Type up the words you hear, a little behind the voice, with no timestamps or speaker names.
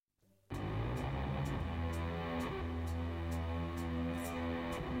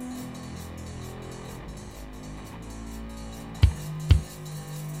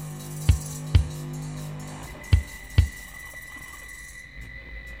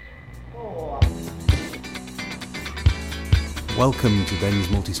Welcome to Ben's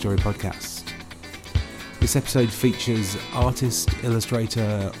Multi-Story Podcast. This episode features artist,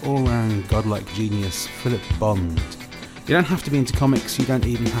 illustrator, all-round godlike genius Philip Bond. You don't have to be into comics, you don't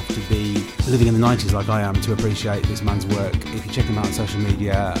even have to be living in the 90s like I am to appreciate this man's work. If you check him out on social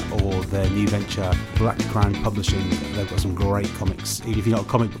media or their new venture, Black Crown Publishing, they've got some great comics. Even if you're not a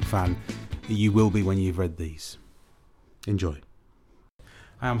comic book fan, you will be when you've read these. Enjoy.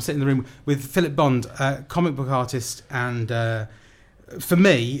 I'm sitting in the room with Philip Bond, comic book artist, and for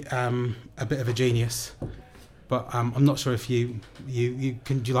me, a bit of a genius. But I'm not sure if you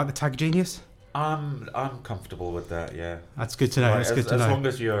can. Do you like the tag genius? I'm comfortable with that. Yeah, that's good to know. That's good to know. As long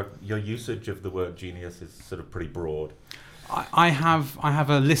as your usage of the word genius is sort of pretty broad. I have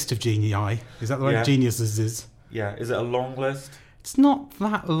a list of genii. Is that the way geniuses is? Yeah. Is it a long list? It's not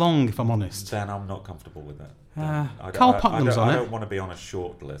that long, if I'm honest. Then I'm not comfortable with it. Carl Putnam's on it. I don't want to be on a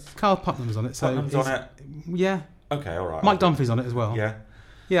short list. Carl Putnam's on it. So Putnam's on it? Yeah. Okay, all right. Mike Dunphy's on it as well. Yeah.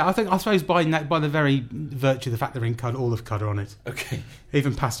 Yeah, I suppose by the very virtue of the fact they're in Cud, all of Cud are on it. Okay.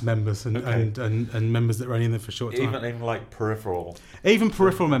 Even past members and members that were only in there for a short time. Even like peripheral. Even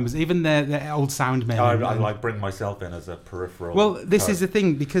peripheral members, even their old sound men. I like bring myself in as a peripheral. Well, this is the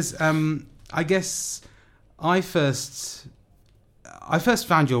thing, because I guess I first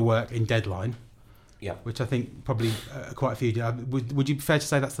found your work in Deadline. Yeah. Which I think probably quite a few did. Would you be fair to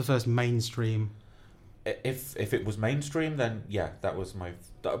say that's the first mainstream? If it was mainstream, then yeah, that was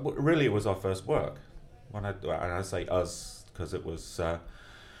really it was our first work. And I say us because it was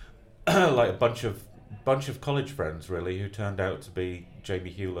like a bunch of college friends really who turned out to be Jamie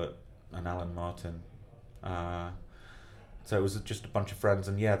Hewlett and Alan Martin. So it was just a bunch of friends,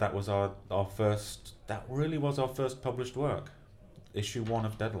 and yeah, that was our first. That really was our first published work, issue 1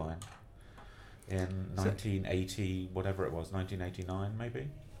 of Deadline. In 1980, whatever it was, 1989 maybe?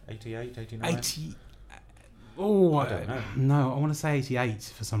 88, 89? 80... Oh, I don't know. No, I want to say 88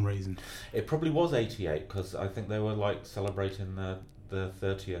 for some reason. It probably was 88 because I think they were like celebrating the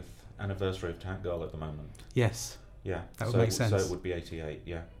 30th anniversary of Tank Girl at the moment. Yes. Yeah. That would make sense. So it would be 88,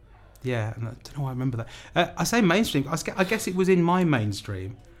 yeah. Yeah, and I don't know why I remember that. I say mainstream, I guess it was in my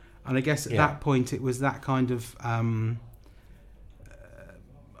mainstream, and I guess at that point it was that kind of...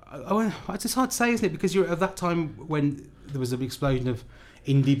 it's hard to say, isn't it? Because you're at that time when there was an explosion of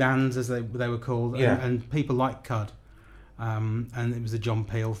indie bands, as they were called, and people like Cud, and it was a John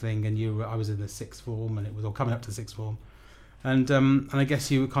Peel thing, and I was in the sixth form, and it was all coming up to the sixth form, and I guess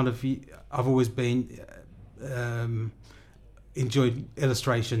you were kind of. I've always been enjoyed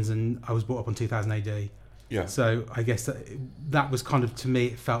illustrations, and I was brought up on 2000 AD. Yeah. So I guess that was kind of, to me,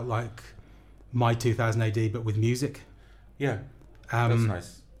 it felt like my 2000 AD, but with music. Yeah. That's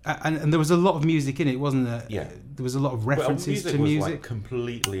nice. And there was a lot of music in it, wasn't there? Yeah. There was a lot of references to music. Music was like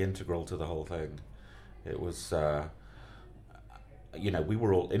completely integral to the whole thing. It was, we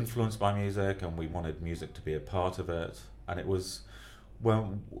were all influenced by music, and we wanted music to be a part of it. And it was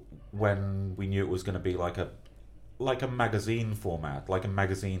when we knew it was going to be like a magazine format, like a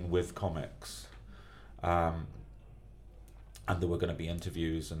magazine with comics, and there were going to be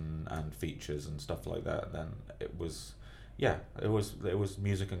interviews and features and stuff like that. Then it was. Yeah, it was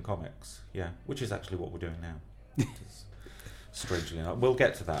music and comics, which is actually what we're doing now. Strangely enough. We'll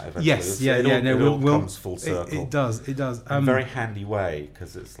get to that eventually. Yes, it all comes full circle. It does. In a very handy way,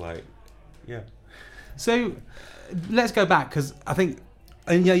 because it's like, yeah. So, let's go back, because I think,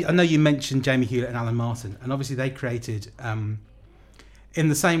 I know you mentioned Jamie Hewlett and Alan Martin, and obviously they created, in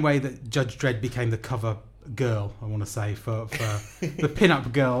the same way that Judge Dredd became the cover girl, I want to say, for the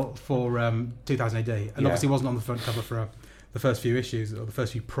pin-up girl for 2000 AD, and obviously wasn't on the front cover for the first few issues or the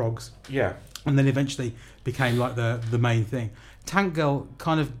first few progs. Yeah. And then eventually became like the main thing. Tank Girl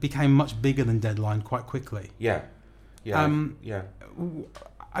kind of became much bigger than Deadline quite quickly. Yeah. Yeah.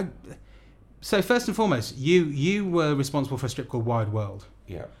 So first and foremost, you were responsible for a strip called Wide World.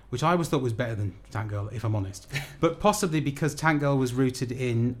 Yeah. Which I always thought was better than Tank Girl, if I'm honest. But possibly because Tank Girl was rooted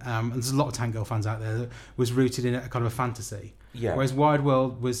in, and there's a lot of Tank Girl fans out there, that was rooted in a kind of a fantasy. Yeah. Whereas Wide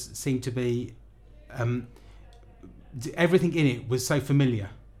World seemed to be, everything in it was so familiar.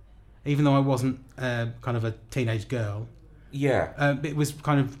 Even though I wasn't kind of a teenage girl. Yeah. It was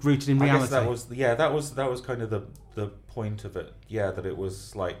kind of rooted in reality. I guess that was kind of the point of it. Yeah, that it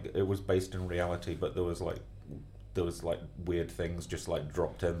was based in reality, but there was weird things just like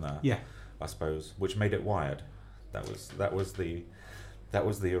dropped in there. Yeah, I suppose, which made it wired. That was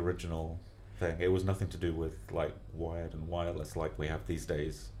the original thing. It was nothing to do with like wired and wireless like we have these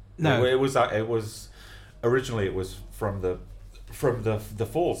days. No, it was originally it was from the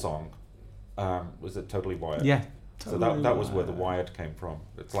Fall song. Was it Totally Wired? Yeah. So that was where the Wired came from.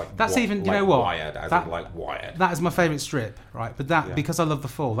 It's like that's even, you like know what? Wired, as in like Wired. That is my favourite strip, right? But that because I love The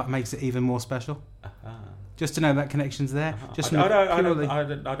Fall, that makes it even more special. Just to know that connection's there. Just I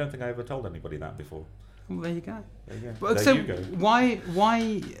don't think I ever told anybody that before. Well, there you go. There you go. But, there so you go.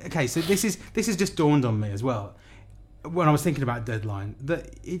 why? Okay, so this has just dawned on me as well. When I was thinking about Deadline,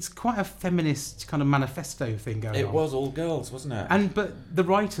 that it's quite a feminist kind of manifesto thing going on. It was all girls, wasn't it? But the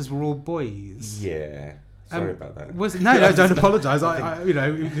writers were all boys. Yeah. Sorry about that. No, don't apologise. I it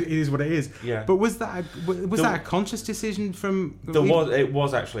is what it is. Yeah. But was that a conscious decision from? It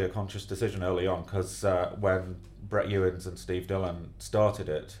was actually a conscious decision early on, because when Brett Ewins and Steve Dillon started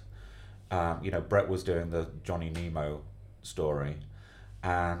it, Brett was doing the Johnny Nemo story,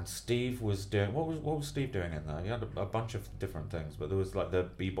 and Steve was doing what was Steve doing in there? He had a bunch of different things, but there was like the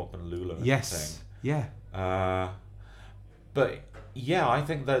Bebop and Lula thing. Yeah. But yeah, I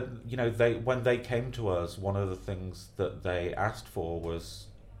think that when they came to us, one of the things that they asked for was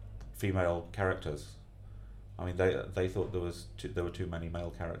female characters. I mean, they thought there were too many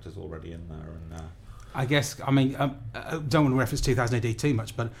male characters already in there, and I guess I don't want to reference 2000 AD too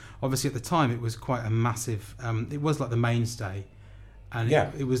much, but obviously at the time it was quite a massive. It was like the mainstay, and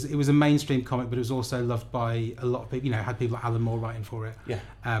it was a mainstream comic, but it was also loved by a lot of people. Had people like Alan Moore writing for it,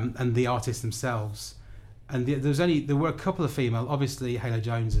 and the artists themselves. And there were a couple of female. Obviously, Ian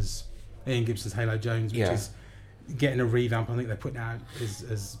Gibson's Halo Jones, which is getting a revamp. I think they're putting out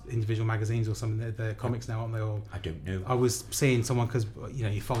as individual magazines or something. They're comics now, aren't they? Or I don't know. I was seeing someone, because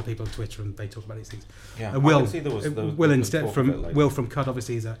you follow people on Twitter and they talk about these things. Yeah, Will, I can see there was Will instead from Will from Cud.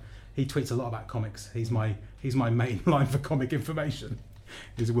 Obviously, he tweets a lot about comics. He's my main line for comic information.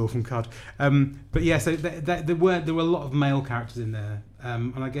 Is Will from Cud. But yeah, so there were a lot of male characters in there,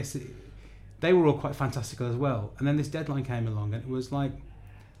 and I guess they were all quite fantastical as well. And then this Deadline came along, and it was like,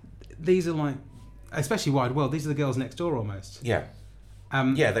 these are like, especially Wide World, these are the girls next door almost. Yeah.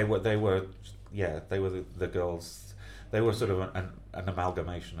 They were the girls. They were sort of an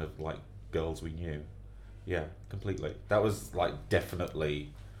amalgamation of like girls we knew. Yeah, completely. That was like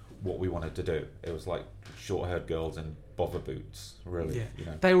definitely what we wanted to do. It was like short-haired girls in bother boots, really.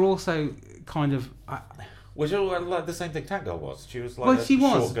 Yeah. They were also kind of... Was it like the same thing Tank Girl was? She was like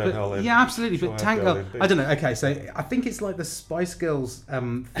short girl. Yeah, absolutely. But Tank Girl, I don't know. Okay, so I think it's like the Spice Girls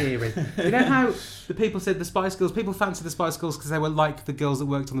theory. You know how the people said the Spice Girls, people fancied the Spice Girls because they were like the girls that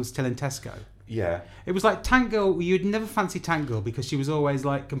worked on them still in Tesco. Yeah. It was like Tank Girl, you'd never fancy Tank Girl because she was always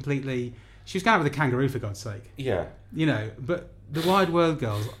like completely... She was going out with a kangaroo, for God's sake. Yeah. But the Wide World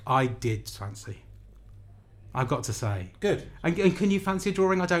girls, I did fancy. I've got to say. Good. And can you fancy a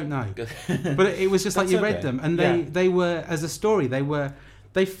drawing? I don't know. Good. But it was just like you read them, and they were, as a story,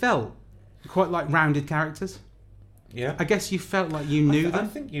 they felt quite like rounded characters. Yeah. I guess you felt like you knew them.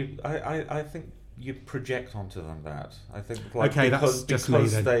 I think you project onto them that. I think like that's just me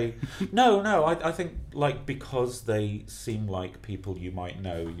then. They No, I think like because they seem like people you might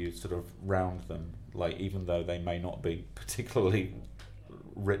know, you sort of round them, like even though they may not be particularly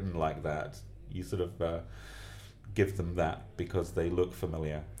written like that, you sort of give them that because they look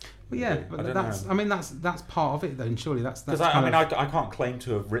familiar. Well, yeah, but that's part of it then. Surely that's because I can't claim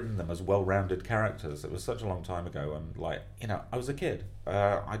to have written them as well-rounded characters. It was such a long time ago, and I was a kid.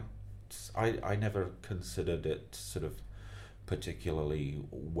 I never considered it sort of particularly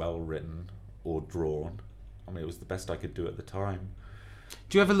well-written or drawn. I mean, it was the best I could do at the time.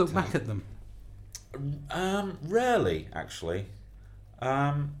 Do you ever look back at them? Rarely, actually.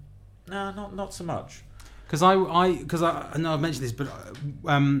 No, not so much. Because I know I've mentioned this, but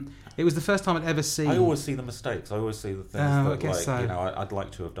it was the first time I'd ever seen. I always see the mistakes. I always see the things I'd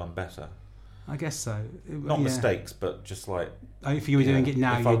like to have done better. I guess so. Not mistakes, but just like if you were doing it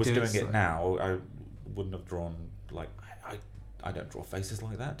now, if I was doing it now, I wouldn't have drawn like I don't draw faces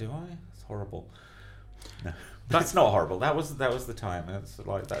like that, do I? It's horrible. No, it's not horrible. That was the time. It's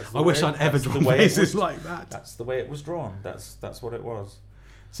like I wish I'd ever drawn faces like that. That's the way it was drawn. That's what it was.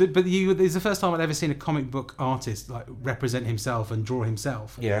 So, but it's the first time I'd ever seen a comic book artist like represent himself and draw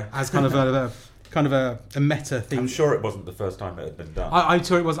himself. Yeah. As kind of a meta thing. I'm sure it wasn't the first time it had been done. I'm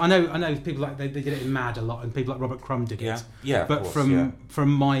sure it was. I know people like they did it in Mad a lot, and people like Robert Crumb did it. Yeah. But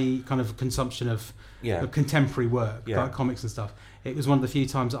from my kind of consumption of contemporary work, like comics and stuff, it was one of the few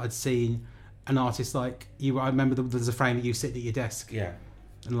times that I'd seen an artist like you. I remember there's a frame that you sit at your desk. Yeah.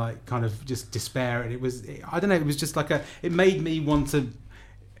 And like kind of just despair, and I don't know. It was just like it made me want to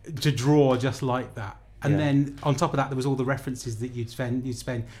draw just like that. And then on top of that, there was all the references that you'd spend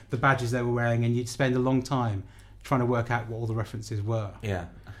the badges they were wearing, and you'd spend a long time trying to work out what all the references were. Yeah.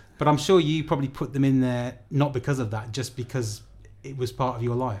 But I'm sure you probably put them in there not because of that, just because it was part of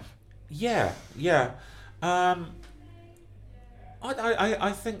your life. Yeah.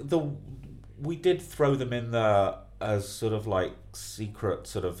 I think we did throw them in there as sort of like secret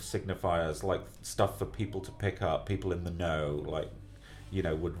sort of signifiers, like stuff for people to pick up, people in the know, like, you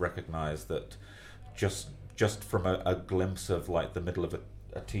know, would recognise that just from a glimpse of like the middle of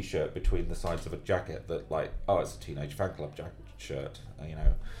a t-shirt between the sides of a jacket, that like, oh, it's a Teenage Fan Club shirt, you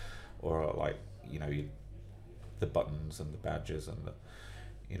know, or like, you know, the buttons and the badges and the,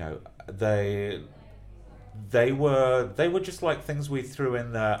 you know, they were just like things we threw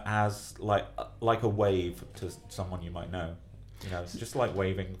in there as like a wave to someone you might know. You know, it's just like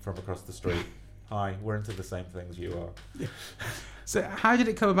waving from across the street. Hi, we're into the same things you are. Yeah. So how did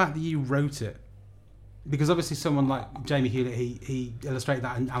it come about that you wrote it? Because obviously someone like Jamie Hewlett, he illustrated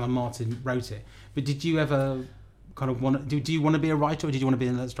that, and Alan Martin wrote it. But did you ever kind of want to... Do you want to be a writer, or did you want to be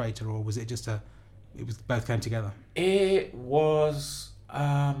an illustrator, or was it just it was both came together? It was...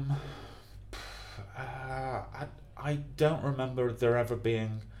 I don't remember there ever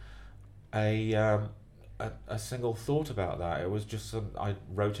being a single thought about that. It was just I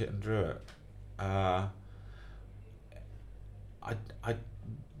wrote it and drew it. I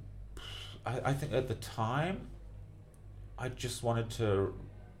think at the time I just wanted to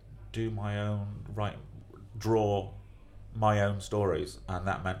do my own draw my own stories, and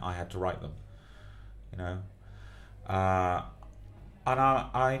that meant I had to write them. You know. And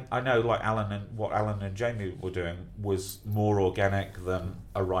I know like what Alan and Jamie were doing was more organic than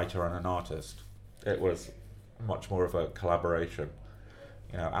a writer and an artist. It was much more of a collaboration.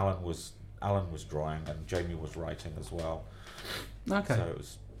 You know, Alan was drawing and Jamie was writing as well. Okay. So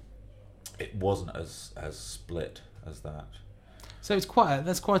it wasn't as split as that. So that's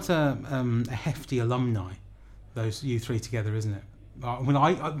quite a hefty alumni, those you three together, isn't it? I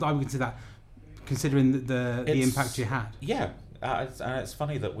would consider that, considering the impact you had. Yeah. And it's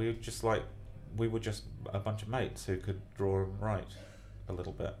funny that we were just a bunch of mates who could draw and write a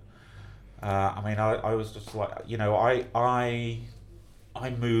little bit. I mean, I was just like, you know, I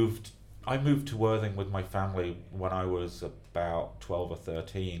moved to Worthing with my family when I was about 12 or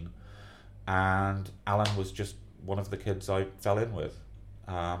 13, and Alan was just one of the kids I fell in with.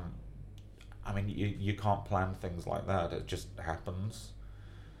 I mean, you can't plan things like that; it just happens.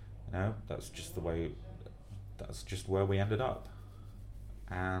 You know, that's just where we ended up,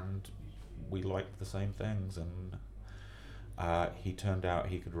 and we liked the same things, and he turned out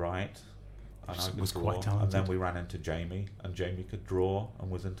he could write, and I could draw, quite talented. and then we ran into Jamie, and Jamie could draw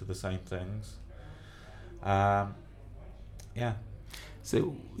and was into the same things. Yeah.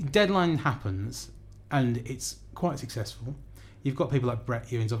 So Deadline happens, and it's quite successful. You've got people like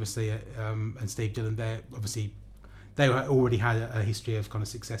Brett Ewins, obviously, and Steve Dillon. They already had a history of kind of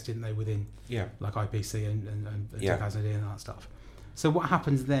success, didn't they, within like IPC and 2000 and that stuff. So what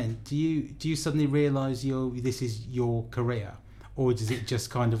happens then? Do you suddenly realise this is your career, or is it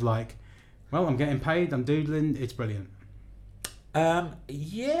just kind of like, well, I'm getting paid, I'm doodling, it's brilliant?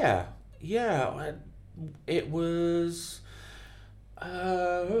 It was.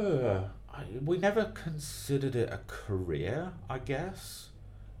 We never considered it a career, I guess.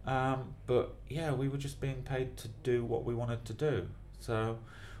 But yeah, we were just being paid to do what we wanted to do, so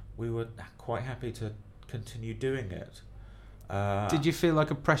we were quite happy to continue doing it. Did you feel like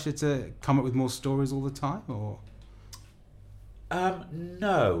a pressure to come up with more stories all the time, or?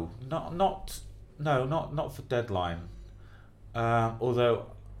 No, not for Deadline. Although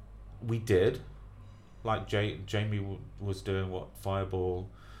we did, like Jamie was doing Fireball,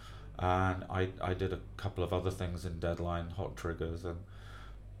 and I did a couple of other things in Deadline, Hot Triggers and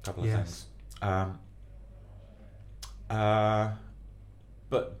a couple of things.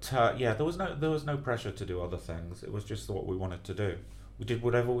 But there was no pressure to do other things. It was just what we wanted to do. We did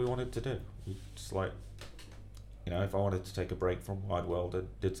whatever we wanted to do. We just like, you know, if I wanted to take a break from Wide World, I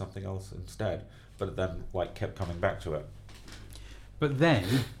did something else instead. But then like kept coming back to it. But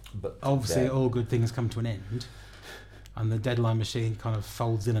obviously all good things come to an end, and the Deadline machine kind of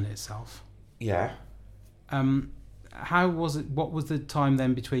folds in on itself. Yeah. How was it? What was the time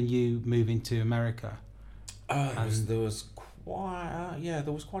then between you moving to America? There was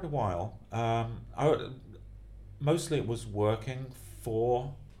quite a while. Mostly it was working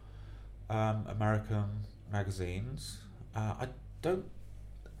for American magazines. I did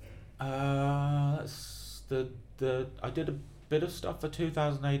a bit of stuff for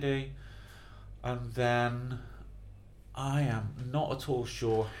 2000 AD, and then I am not at all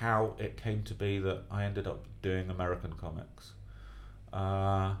sure how it came to be that I ended up doing American comics.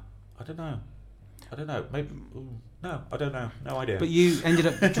 I don't know. Maybe no, I don't know. No idea. But you ended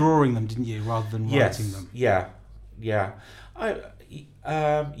up drawing them, didn't you, rather than writing them? Yeah.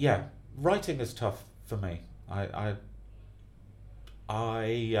 Writing is tough for me.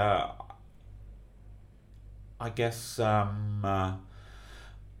 I guess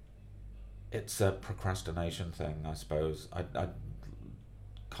it's a procrastination thing, I suppose. I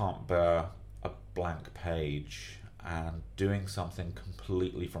can't bear a blank page, and doing something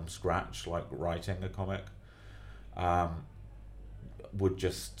completely from scratch, like writing a comic, would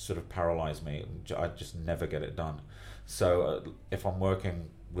just sort of paralyze me. I'd just never get it done. So if I'm working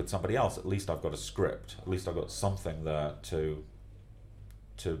with somebody else, at least I've got a script. At least I've got something there to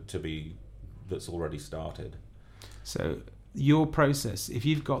be that's already started. So your process, if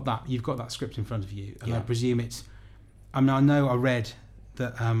you've got that script in front of you, and I presume it's, I know I read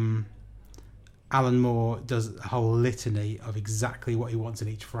that Alan Moore does a whole litany of exactly what he wants in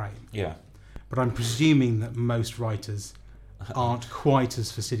each frame. Yeah. But I'm presuming that most writers aren't quite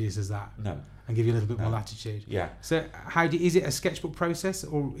as fastidious as that. No. And give you a little bit more latitude. Yeah. So is it a sketchbook process,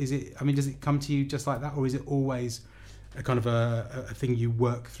 or is it, does it come to you just like that, or is it always a kind of a thing you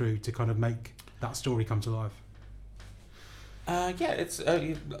work through to kind of make that story come to life? It's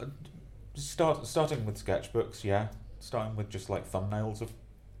starting with sketchbooks. Yeah, starting with just like thumbnails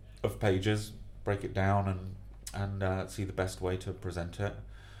of pages, break it down and see the best way to present it.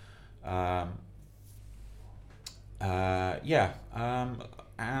 And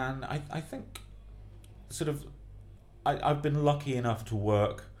I think sort of I've been lucky enough to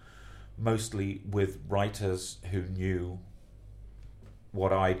work mostly with writers who knew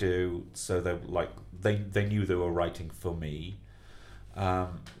what I do, so they knew they were writing for me,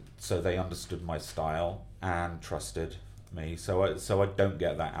 so they understood my style and trusted me. So I don't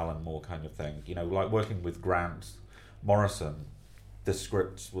get that Alan Moore kind of thing. Like working with Grant Morrison, the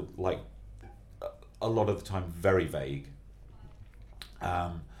scripts were like a lot of the time very vague.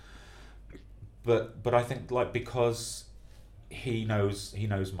 But I think like because he knows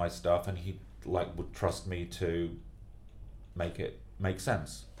my stuff, and he like would trust me to make it make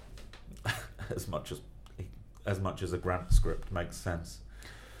sense as much as a Grant script makes sense.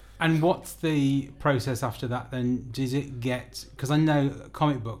 And what's the process after that then? Does it get, because I know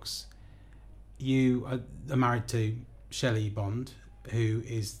comic books, you are married to Shelley Bond, who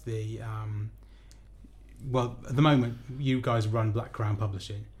is the at the moment you guys run Black Crown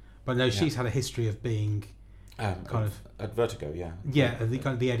Publishing, but no, she's had a history of being kind of at Vertigo,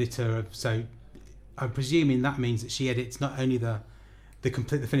 the editor of, so I'm presuming that means that she edits not only the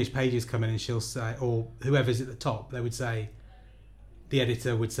finished pages come in, and she'll say, or whoever's at the top, they would say, the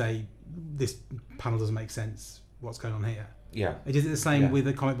editor would say, this panel doesn't make sense, what's going on here? Yeah. Is it the same with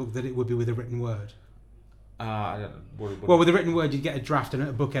a comic book that it would be with a written word? I don't know. Well, with a written word, you'd get a draft, and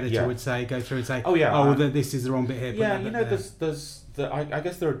a book editor would go through and say, this is the wrong bit here. I guess there's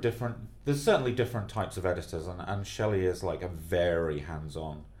certainly different types of editors, and Shelley is like a very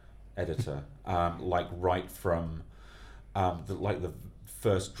hands-on editor, like right from the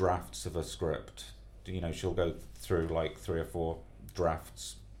first drafts of a script. She'll go through like 3 or 4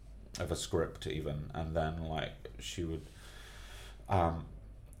 drafts of a script even, and then like she would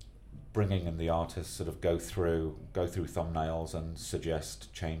bringing in the artist, sort of go through thumbnails and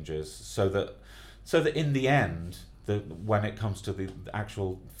suggest changes, so that in the end, when it comes to the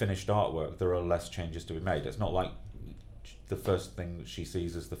actual finished artwork, there are less changes to be made. It's not like the first thing that she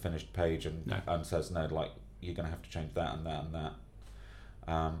sees is the finished page and says, no, like you're going to have to change that and that and that.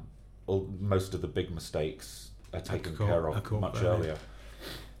 Most of the big mistakes are taken care of much earlier.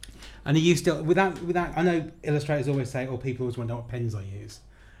 And are you still without? I know illustrators always say, people always want to know what pens I use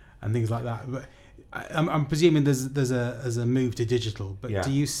and things like that. But I'm presuming there's a move to digital. But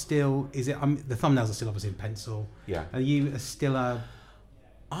do you still? Is it? The thumbnails are still obviously in pencil. Yeah. Are you still a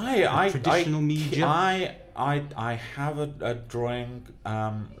traditional media? I have a drawing.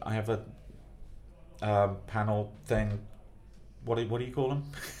 I have a panel thing. What do you call them?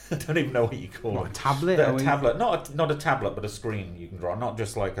 I don't even know what you call them. A tablet? A tablet, not a tablet, but a screen you can draw. Not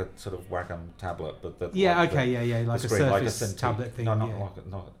just like a sort of Wacom tablet, but like a screen, Surface like a tablet thing.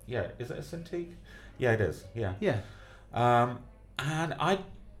 Is it a Cintiq? Yeah, it is. Yeah. Yeah. And I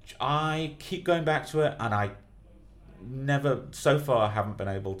keep going back to it, and I never, so far, haven't been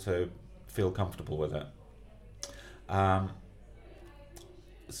able to feel comfortable with it.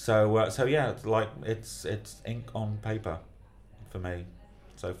 So yeah, it's ink on paper for me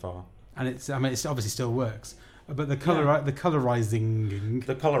so far. And it's obviously still works, but the colorizing,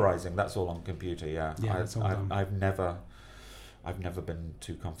 that's all on computer. Yeah, I've never been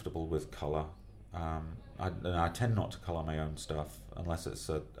too comfortable with color. I tend not to color my own stuff unless it's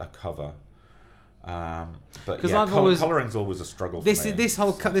a cover. But coloring's always a struggle for me. This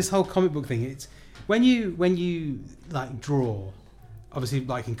whole comic book thing. It's when you like draw, obviously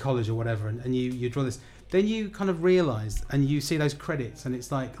like in college or whatever, and you draw this. then you kind of realise and you see those credits, and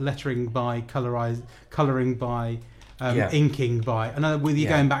it's like lettering by colouring by inking by. And with you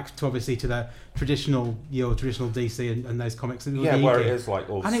going back to obviously to the your traditional DC and those comics, and yeah, where it is like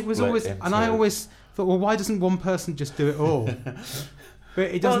all. And it was always, into... and I always thought, well, why doesn't one person just do it all?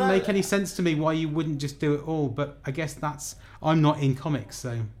 But it doesn't make any sense to me why you wouldn't just do it all. But I guess I'm not in comics,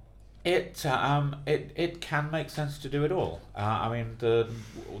 so. It can make sense to do it all. I mean,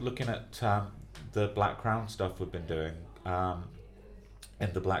 looking at the Black Crown stuff we've been doing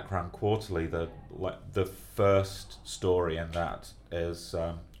in the Black Crown Quarterly, the first story in that is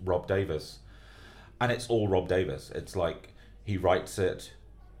Rob Davis, and it's all Rob Davis. It's like he writes it,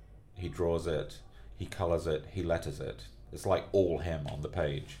 he draws it, he colours it, he letters it. It's like all him on the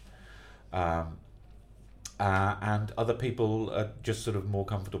page. And other people are just sort of more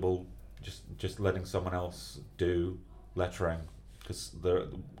comfortable just letting someone else do lettering, because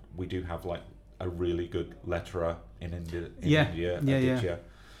we do have like a really good letterer in India. Aditya.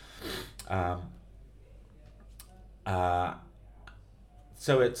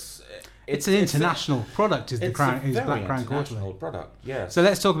 So it's an international product. Is the Crown? Is Black Crown Quarterly product? Yeah. So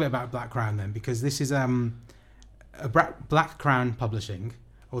let's talk a bit about Black Crown then, because this is a Black Crown Publishing,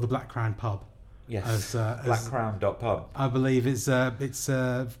 or the Black Crown Pub. Yes. Blackcrown.pub. I believe it's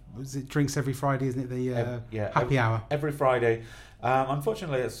it drinks every Friday, isn't it? The happy hour every Friday.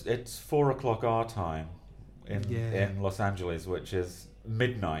 Unfortunately, it's 4:00 our time in Los Angeles, which is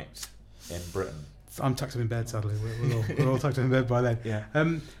midnight in Britain. I'm tucked up in bed. Sadly, we're all tucked up in bed by then. Yeah.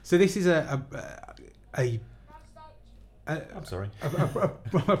 So this is a I'm sorry. A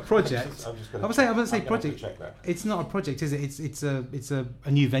project. I would say project. It's not a project, is it? It's a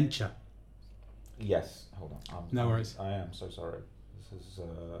new venture. Yes. Hold on. No worries. I am so sorry. This is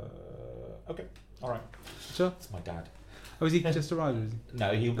okay. All right. Sure. It's my dad. Oh, is he just arrived? Is he?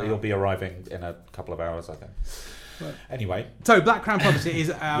 No, he'll be arriving in a couple of hours, I think. Right. Anyway. So Black Crown Publishing is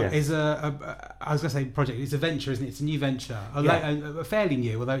I was going to say project. It's a venture, isn't it? It's a new venture, fairly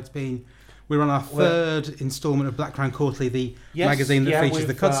new, although we're on our third instalment of Black Crown Quarterly, the magazine that features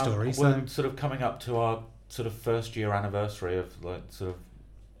the Cud story. So we're sort of coming up to our sort of first year anniversary of like sort of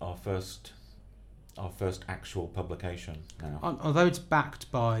our first actual publication now. Although it's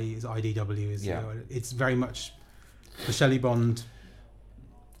backed by IDW, it's very much the Shelley Bond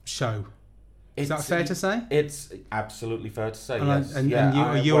show. Is that fair to say? It's absolutely fair to say. And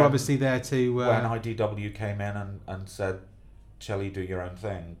you're obviously there to. When IDW came in and said, "Shelley, do your own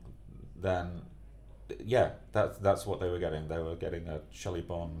thing," then that's what they were getting. They were getting a Shelley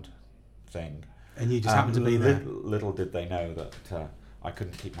Bond thing. And you just happened to be there. Little did they know that I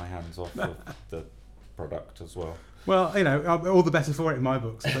couldn't keep my hands off of the product as well. Well, all the better for it in my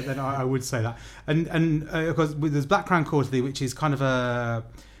books, but then I would say that. And of course, there's Black Crown Quarterly, which is kind of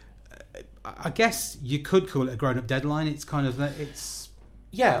I guess you could call it a grown-up deadline. It's kind of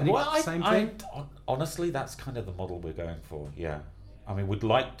same thing. Honestly, that's kind of the model we're going for. Yeah, I mean,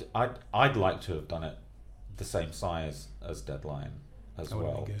 I'd like to have done it the same size as Deadline as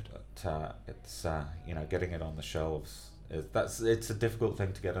well. Good. But it's getting it on the shelves. It's a difficult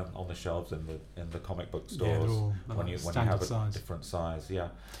thing to get on the shelves in the comic book stores when you have a different size. Yeah,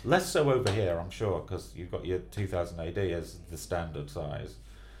 less so over here, I'm sure, because you've got your 2000 AD as the standard size.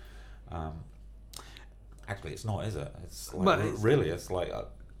 Actually, it's not, is it? It's like, it's like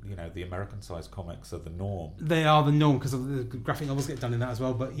the American size comics are the norm. They are the norm because the graphic novels get done in that as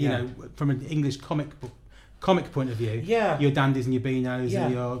well. But from an English comic point of view, your Dandies and your Beanos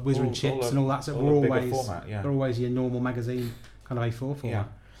and your Whizzer and Chips and all that. So they're always your normal magazine kind of A4 format.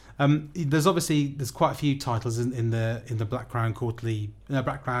 Yeah. There's quite a few titles in the Black Crown Quarterly,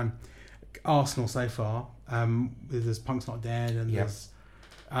 Black Crown arsenal so far. There's Punk's Not Dead and there's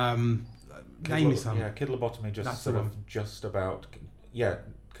name me some. Kid Lobotomy just about. Yeah,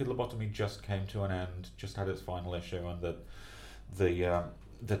 Kid Lobotomy just came to an end. Just had its final issue, and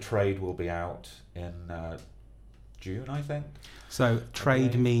the trade will be out in June, I think. So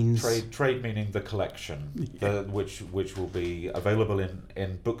trade means trade meaning the collection, which will be available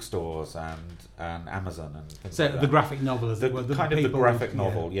in bookstores and Amazon and things like that. So the graphic novel, the graphic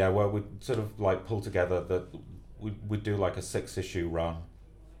novel, where we sort of like pull together that we do like a 6-issue run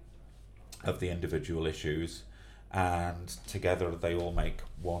of the individual issues, and together they all make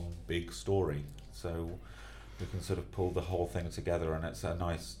one big story. So we can sort of pull the whole thing together, and it's a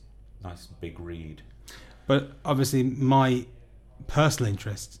nice big read. But obviously, my personal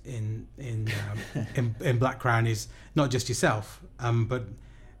interest in Black Crown is not just yourself, but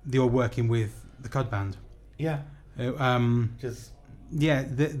you're working with the Cud Band. Yeah. Because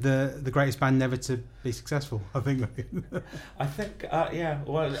the greatest band never to be successful, I think. I think,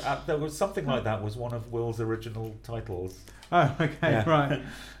 well, there was something like that was one of Will's original titles. Oh, okay, right.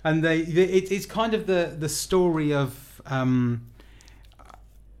 And it's kind of the story of...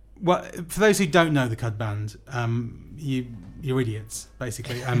 well, for those who don't know the Cud Band, you're idiots,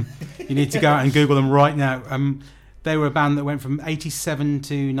 basically. You need to go out and Google them right now. They were a band that went from 87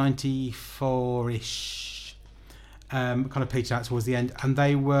 to 94-ish, kind of peaked out towards the end, and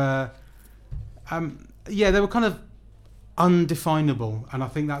they were, they were kind of undefinable, and I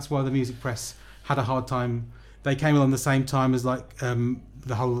think that's why the music press had a hard time. They came along the same time as like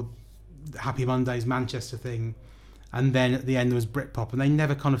the whole Happy Mondays Manchester thing, and then at the end there was Britpop, and they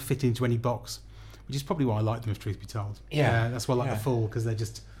never kind of fit into any box, which is probably why I like them, if truth be told. Yeah, that's why I like The Fall, because they're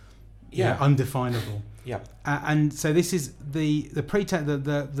just undefinable. Yeah, and so this is the pretense.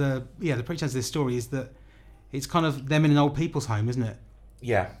 The pretense of this story is that it's kind of them in an old people's home, isn't it?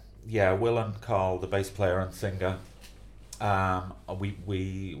 Yeah. Will and Carl, the bass player and singer,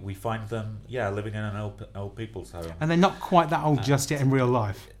 we find them living in an old people's home, and they're not quite that old just yet in real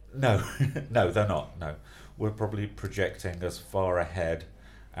life. No, no, they're not. No, we're probably projecting as far ahead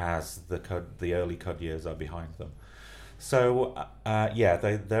as the early Cud years are behind them. So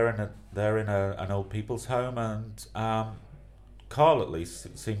they're in an old people's home, and Carl at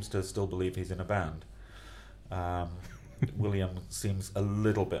least seems to still believe he's in a band. William seems a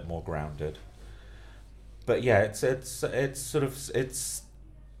little bit more grounded, but there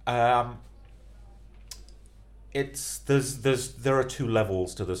are two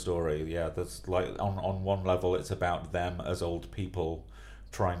levels to the story. Yeah, there's like on one level it's about them as old people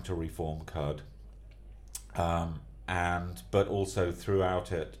trying to reform Cud. But also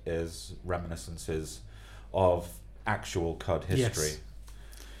throughout it is reminiscences of actual Cud history. Yes.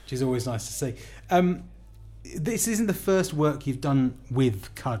 Which is always nice to see. This isn't the first work you've done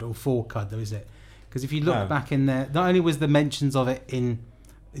with Cud or for Cud, though, is it? Because if you look back in there, not only was the mentions of it in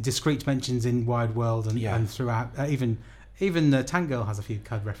discrete mentions in Wide World and throughout, even Tank Girl has a few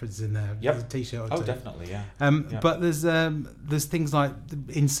Cud references in there. Yep. A T-shirt or two. Oh, definitely, yeah. But there's things like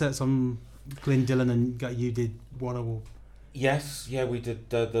the inserts on Glyn Dillon, and you did one or... Yes, yeah, we did.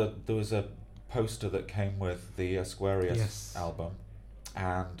 There was a poster that came with the Aquarius album,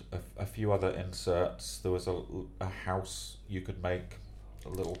 and a few other inserts. There was a house you could make, a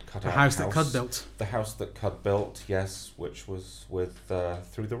little cutout house. That Cud built. The house that Cud built, yes, which was with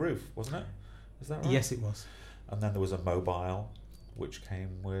Through the Roof, wasn't it? Is that right? Yes, it was. And then there was a mobile, which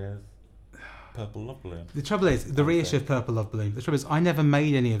came with Purple Love Balloon. The trouble is, the reissue of Purple Love Balloon, the trouble is, I never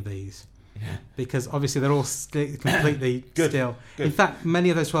made any of these. Yeah. Because obviously they're all completely still. Good. In fact, many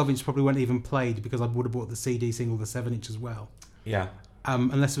of those 12-inch probably weren't even played, because I would have bought the CD single, the 7-inch as well. Yeah.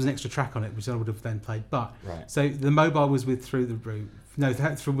 Unless there was an extra track on it, which I would have then played. But so the mobile was with Through the Roof. No,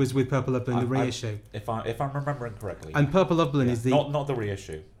 that was with Purple Love Balloon, the reissue. If I'm remembering correctly. And Purple Love Balloon is the not the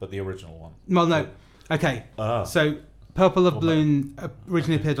reissue, but the original one. Well, no. Okay. So Purple Love Balloon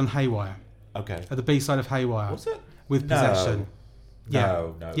originally appeared on Haywire. Okay. At the B-side of Haywire. Was it? With Possession.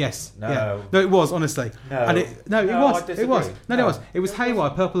 No. Yes. No. Yeah. No, it was, honestly. No. And it was. It was. No, it was. It was Haywire,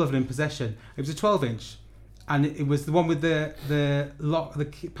 Purple Love Balloon, Possession. It was a 12-inch. And it was the one with the lock, the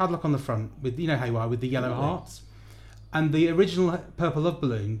padlock on the front, with Haywire with the yellow hearts. And the original Purple Love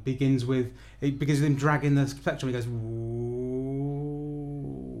Balloon begins with him dragging the spectrum. He goes,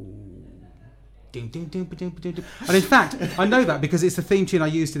 ding, ding, ding, ding, ding, ding. And in fact, I know that because it's the theme tune I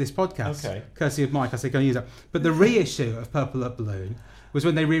used to this podcast. Okay. Courtesy of Mike, I said go and use that. But the reissue of Purple Love Balloon was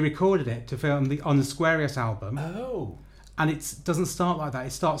when they re-recorded it to film on the Squarius album. Oh. And it doesn't start like that.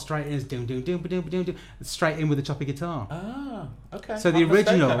 It starts straight in as doom doom doom doom doom doom, straight in with a choppy guitar. Ah, okay. So the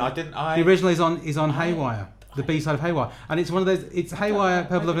original is on Haywire, the B-side of Haywire, and it's one of those. It's Haywire,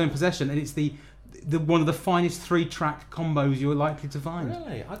 Purple Love Balloon, Possession, and it's the one of the finest 3-track combos you're likely to find.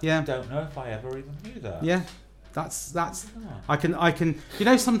 Really, I don't know if I ever even knew that. Yeah, that's. I can.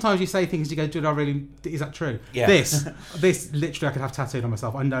 Sometimes you say things, you go, "Dude, is that true?" Yeah. This literally, I could have tattooed on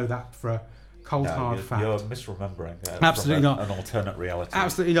myself. I know that for a cold hard fact. You're misremembering. Absolutely not. An alternate reality.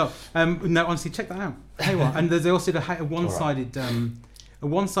 Absolutely not. No, honestly, check that out. Haywire, and there's also a one-sided, a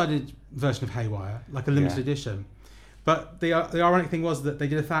one-sided version of Haywire, like a limited edition. But the ironic thing was that they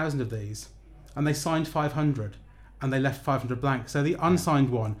did 1,000 of these, and they signed 500, and they left 500 blank. So the unsigned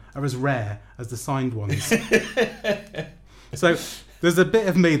one are as rare as the signed ones. So there's a bit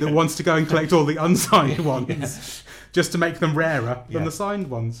of me that wants to go and collect all the unsigned ones, just to make them rarer than the signed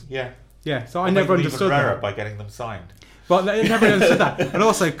ones. Yeah. Yeah, so I never understood that. By getting them signed. But I never understood that. And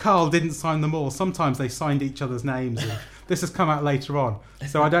also, Carl didn't sign them all. Sometimes they signed each other's names. And this has come out later on,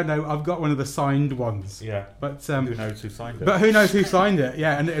 so I don't know. I've got one of the signed ones. Yeah. But who knows who signed it? But who knows who signed it?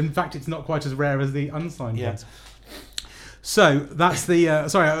 Yeah, and in fact, it's not quite as rare as the unsigned ones. So that's the.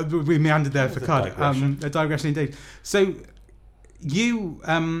 Sorry, we meandered there for Cud. A digression indeed. So you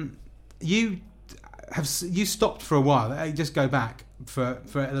stopped for a while. Just go back for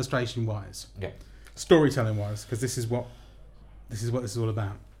illustration wise. Yeah. Storytelling wise, because this is what this is all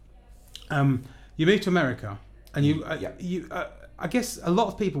about. You moved to America, and you I guess a lot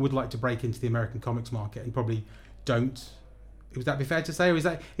of people would like to break into the American comics market and probably don't. Would that be fair to say, or is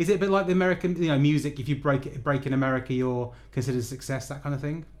it a bit like the American music? If you break in America, you're considered a success, that kind of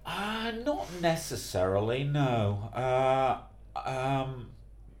thing? Not necessarily. No. A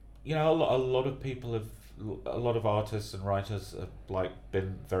lot of people have. A lot of artists and writers have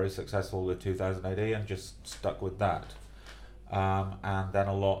been very successful with 2000 AD and just stuck with that, and then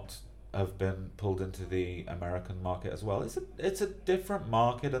a lot have been pulled into the American market as well. It's a different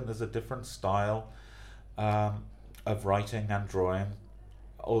market, and there's a different style of writing and drawing,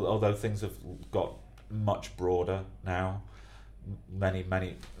 although things have got much broader now, many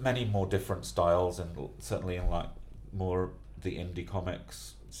more different styles, and certainly in more the indie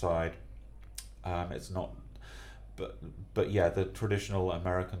comics side. It's not, but yeah, the traditional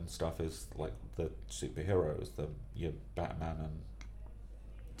American stuff is like the superheroes, your Batman and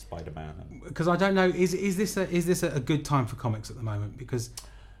Spider-Man. Because I don't know, is this a good time for comics at the moment? Because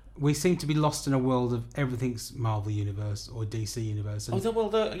we seem to be lost in a world of everything's Marvel Universe or DC Universe. And people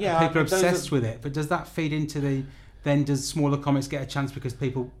are obsessed with it. But does that feed into then does smaller comics get a chance because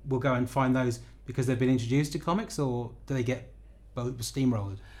people will go and find those because they've been introduced to comics, or do they get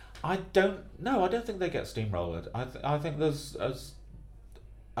steamrolled? I don't think they get steamrolled. I think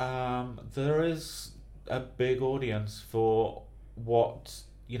there is a big audience for what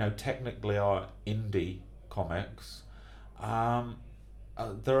technically are indie comics.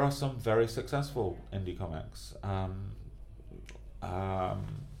 There are some very successful indie comics. I'm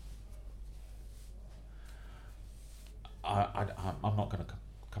not going to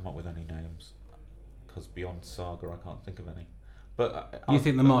come up with any names because beyond Saga, I can't think of any. But you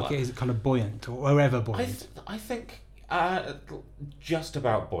think the market is kind of buoyant, or ever buoyant? I think just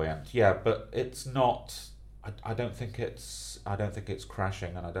about buoyant, yeah. But it's not. I don't think it's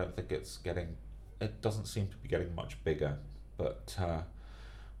crashing, and I don't think it's getting. It doesn't seem to be getting much bigger, but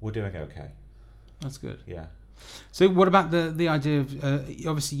we're doing okay. That's good. Yeah. So, what about the idea of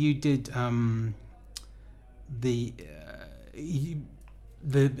obviously you did the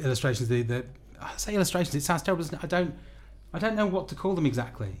illustrations? I say illustrations. It sounds terrible, doesn't it? I don't know what to call them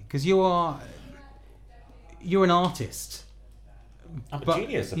exactly, because you're an artist. I'm a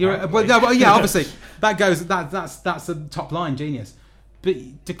genius. Obviously that's the top line, genius.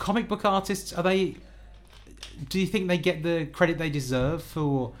 But do comic book artists, do you think they get the credit they deserve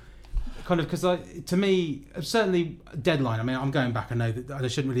for kind of, because to me, certainly Deadline, I mean, I'm going back, I know that I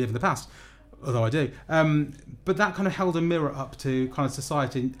shouldn't really live in the past, although I do, but that kind of held a mirror up to kind of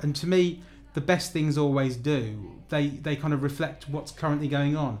society, and to me the best things always do. They kind of reflect what's currently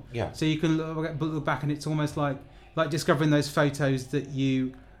going on. Yeah. So you can look back, and it's almost like discovering those photos that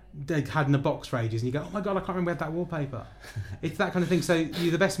they had in a box for ages, and you go, oh my god, I can't remember that wallpaper. It's that kind of thing. So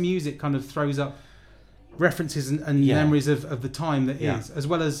the best music kind of throws up references and memories of the time that is, as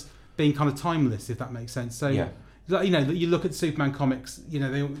well as being kind of timeless, if that makes sense. So you look at Superman comics,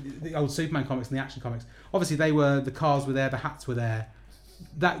 the old Superman comics and the Action comics. Obviously, the cars were there, the hats were there.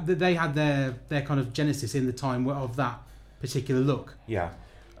 That they had their kind of genesis in the time of that particular look. Yeah.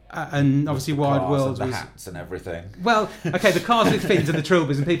 And obviously Wild World and the hats and everything. Well, okay, the cars with fins and the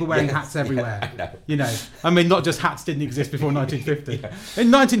trilbys and people wearing hats everywhere. I know. I mean, not just hats didn't exist before 1950.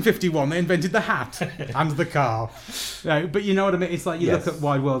 In 1951, they invented the hat and the car. But you know what I mean? It's like you look at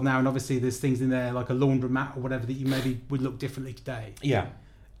Wide World now, and obviously there's things in there like a laundromat or whatever that you maybe would look differently today. Yeah.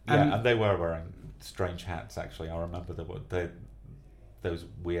 And they were wearing strange hats, actually. I remember those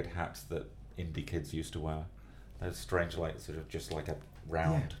weird hats that indie kids used to wear. Those strange, sort of just like a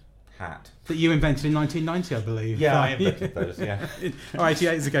round hat. That you invented in 1990, I believe. Yeah, I invented those, yeah. Or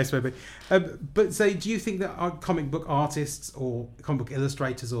 88 is the case, maybe. But so, do you think that our comic book artists or comic book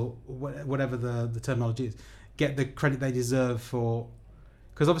illustrators or whatever the terminology is, get the credit they deserve for...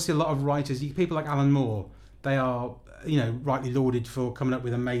 Because obviously a lot of writers, people like Alan Moore, they are, rightly lauded for coming up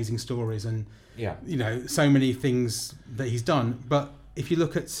with amazing stories and, so many things that he's done. But if you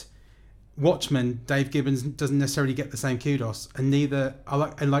look at Watchmen, Dave Gibbons doesn't necessarily get the same kudos, and neither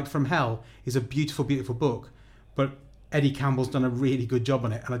like From Hell is a beautiful, beautiful book, but Eddie Campbell's done a really good job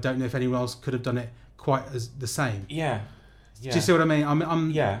on it, and I don't know if anyone else could have done it quite as the same. Yeah. Do you see what I mean?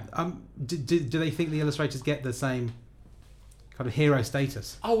 Do they think the illustrators get the same kind of hero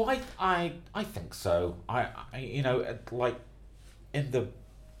status. Oh, I think so. I you know, like in the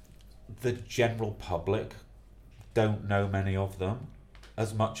general public don't know many of them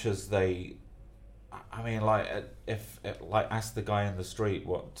as much as they. I mean, like if like ask the guy in the street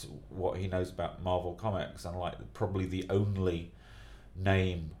what he knows about Marvel Comics, and like probably the only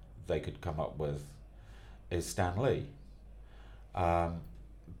name they could come up with is Stan Lee.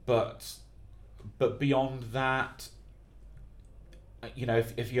 But beyond that, you know,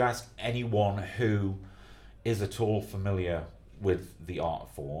 if you ask anyone who is at all familiar with the art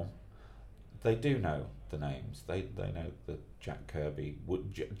form, they do know the names. They know that Jack Kirby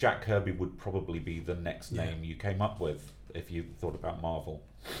would probably be the next name you came up with if you thought about Marvel.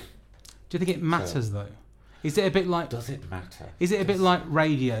 Do you think it matters though? Is it a bit like? Does it matter? Is it a bit like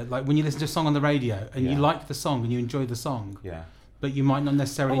radio? Like when you listen to a song on the radio and you like the song and you enjoy the song, but you might not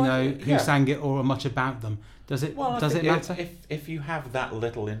necessarily know who sang it or much about them. Does it? Well, does it matter? If you have that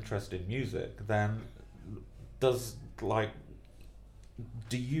little interest in music, then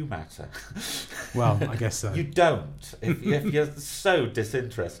do you matter? Well, I guess so. You don't. If you're so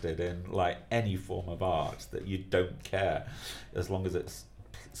disinterested in like any form of art that you don't care, as long as it's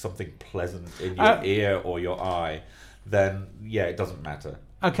something pleasant in your ear or your eye, then it doesn't matter.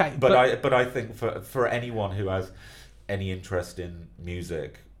 Okay, but I think for anyone who has any interest in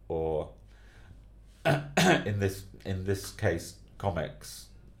music or in this case comics,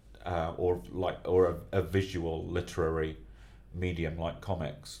 or a visual literary medium like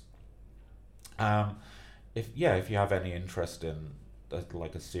comics, if you have any interest in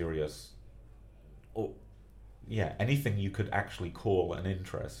like a serious or anything you could actually call an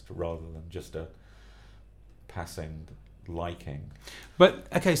interest rather than just a passing liking, but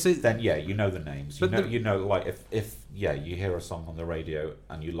okay, so then you know the names, you know like if you hear a song on the radio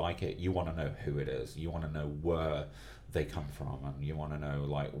and you like it, you want to know who it is, you want to know where they come from, and you want to know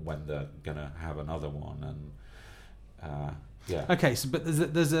like when they're gonna have another one, and okay, so but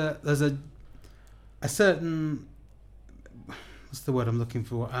there's a certain, what's the word I'm looking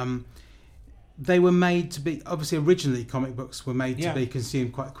for? They were made to be, obviously originally comic books were made to be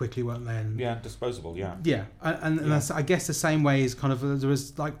consumed quite quickly, weren't they? And disposable. And that's, I guess the same way is kind of, there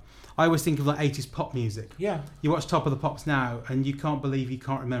was like, I always think of like 80s pop music. You watch Top of the Pops now and you can't believe you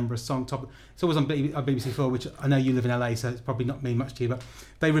can't remember a song. It's always on BBC4, which I know you live in LA, so it's probably not mean much to you, but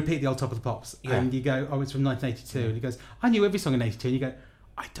they repeat the old Top of the Pops, and you go, oh, it's from 1982, and he goes, I knew every song in 82, and you go,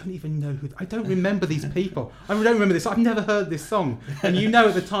 I don't even know I don't remember these people. I don't remember this. I've never heard this song. And you know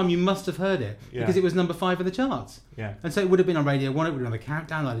at the time you must have heard it because it was number 5 in the charts. And so it would have been on Radio 1, it would have been on the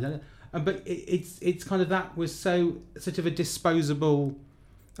countdown. But it's kind of, that was such of a disposable,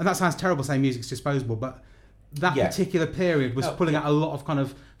 and that sounds terrible saying music's disposable, but that particular period was pulling out a lot of kind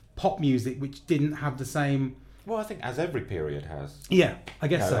of pop music which didn't have the same... Well, I think as every period has. Yeah, I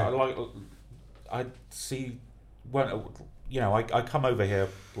guess so. I see... When, I come over here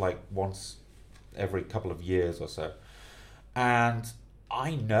like once every couple of years or so, and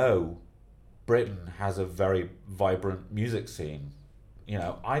I know Britain has a very vibrant music scene.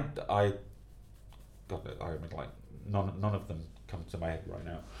 I mean, like none of them come to my head right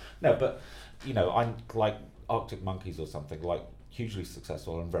now. No, but I'm like Arctic Monkeys or something, like hugely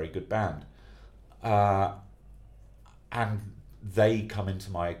successful and very good band, and they come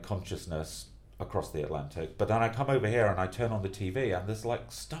into my consciousness across the Atlantic. But then I come over here and I turn on the TV and there's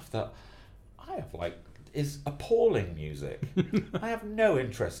like stuff that I have like is appalling music. I have no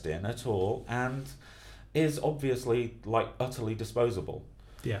interest in at all, and is obviously like utterly disposable.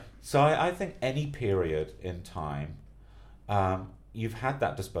 So I think any period in time, you've had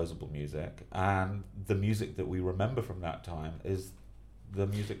that disposable music, and the music that we remember from that time is the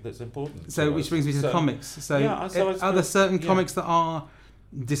music that's important. So which brings me to comics. So are there certain comics that are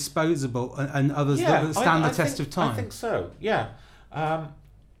disposable and others that stand the test of time? I think so.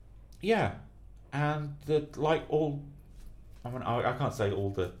 And that, like, all, I mean, I can't say all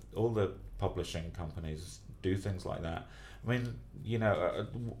the publishing companies do things like that. I mean,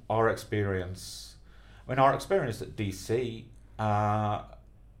 our experience at DC, I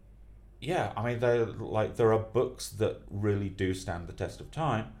mean, there are books that really do stand the test of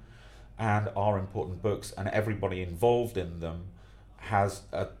time and are important books, and everybody involved in them has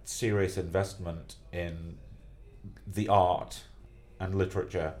a serious investment in the art and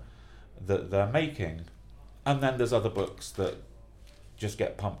literature that they're making. And then there's other books that just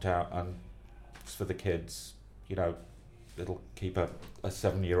get pumped out and it's for the kids. It'll keep a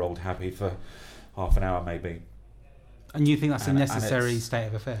 7-year-old happy for half an hour maybe. And you think that's a necessary state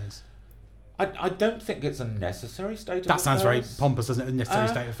of affairs? I don't think it's a necessary state of affairs. That sounds very pompous, doesn't it? A necessary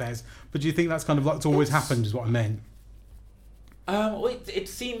state of affairs. But do you think that's kind of what's always happened, is what I meant? Well, it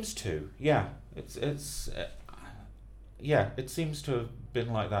seems to, yeah. It seems to have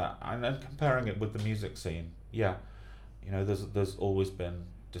been like that. And comparing it with the music scene, yeah, there's always been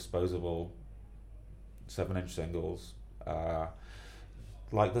disposable 7-inch singles,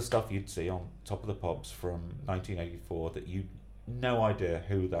 like the stuff you'd see on Top of the Pops from 1984 that you no idea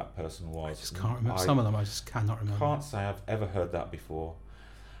who that person was. I just can't remember. Some of them I just cannot remember. Can't say I've ever heard that before.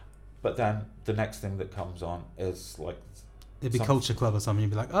 But then the next thing that comes on is like... It'd be Culture Club or something.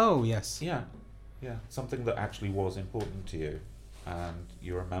 You'd be like, oh, yes. Yeah. Something that actually was important to you and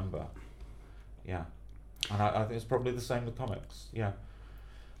you remember. Yeah. And I think it's probably the same with comics. Yeah.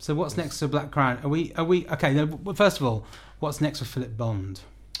 So what's next for Black Crown? Are we okay? No, first of all, what's next for Philip Bond?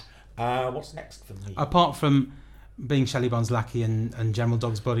 What's next for me? Apart from being Shelley Bond's lackey and General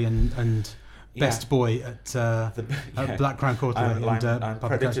Dog's Body and best boy at at Black Crown Quarterly. I'm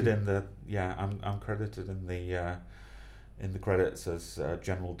credited in the I'm credited in the credits as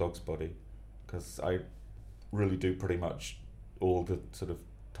General Dog's Body, because I really do pretty much all the sort of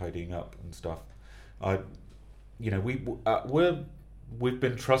tidying up and stuff. We've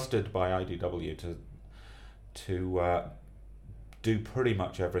been trusted by IDW to do pretty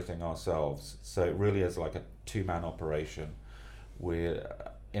much everything ourselves. So it really is like a two-man operation. We're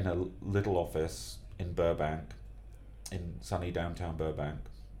in a little office in Burbank, in sunny downtown Burbank,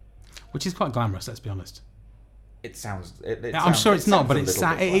 which is quite glamorous. Let's be honest. It sounds. I'm sure it's not, but it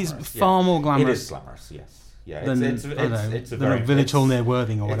is far more glamorous. It is glamorous, yes. Yeah, it's a very village hall near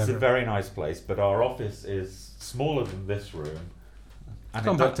Worthing or whatever. It's a very nice place, but our office is smaller than this room. And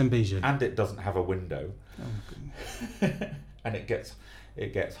and it doesn't have a window. Oh, and it gets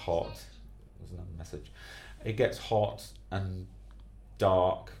hot. There's another message. It gets hot and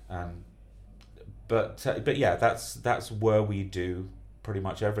dark, but yeah, that's where we do pretty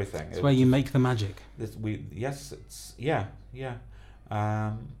much everything. It's where you make the magic.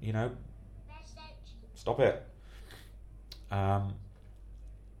 Stop it. But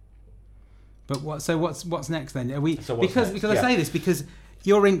what's next then? Are we because next? I say this because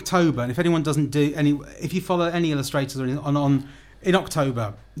you're Inktober, and if anyone doesn't do if you follow any illustrators or on in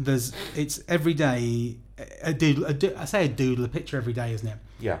October, it's every day a doodle, a picture every day, isn't it?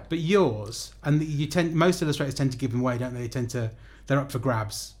 Yeah. But yours, and most illustrators tend to give them away, don't they? They're up for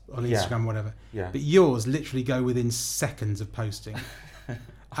grabs on Instagram or whatever. Yeah. But yours literally go within seconds of posting.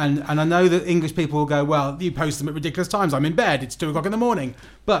 And I know that English people will go, well, you post them at ridiculous times. I'm in bed. It's 2:00 in the morning.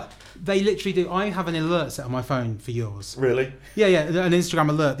 But they literally do. I have an alert set on my phone for yours. Really? Yeah. An Instagram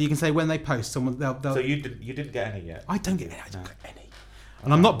alert that you can say when they post. Someone they'll. So you didn't get any yet? I don't get any.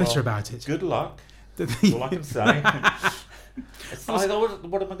 And I'm not bitter about it. Good luck. That's all I can say.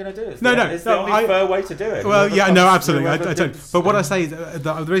 What am I going to do? It's the only fair way to do it. Well, absolutely. I don't. But what I say is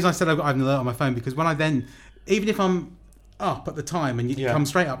the reason I said I've got an alert on my phone, because when I then, even if I'm up at the time and you come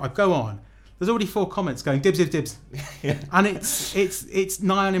straight up, I go on. There's already 4 comments going dibs, dibs, dibs, and it's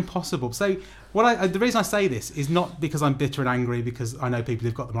nigh on impossible. So the reason I say this is not because I'm bitter and angry because I know people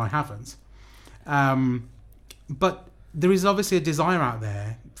who've got them and I haven't, but there is obviously a desire out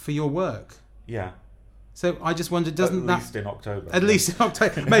there for your work. Yeah. So I just wondered, at least in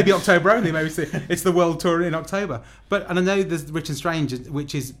October. Maybe October only. Maybe it's the world tour in October. And I know there's Rich and Strange,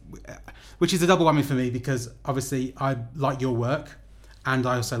 which is a double whammy for me, because obviously I like your work and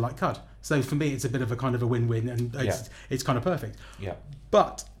I also like Cud. So for me, it's a bit of a kind of a win-win, and it's kind of perfect. Yeah.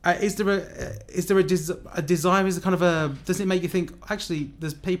 But is there a desire? Is it kind of a? Does it make you think? Actually,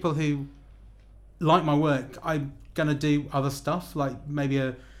 there's people who like my work. I'm gonna do other stuff, like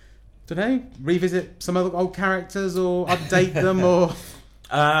maybe revisit some other old characters or update them or.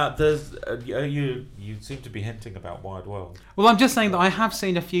 There's you seem to be hinting about Wide World. Well, I'm just saying that I have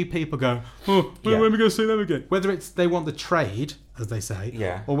seen a few people go, when are we going to see them again? Whether it's they want the trade, as they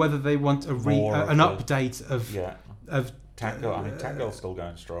say, or whether they want an update of Tank Girl. Tank Girl's still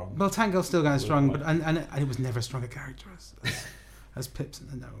going strong. Well, Tank Girl's still going strong, but and it was never a stronger character as Pips.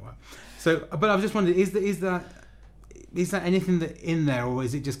 No, so, but I was just wondering, is that anything that in there, or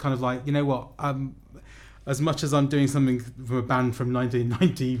is it just kind of like, you know what? As much as I'm doing something from a band from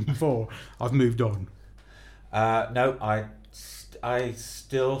 1994, I've moved on. No, I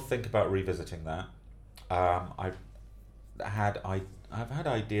still think about revisiting that. I've had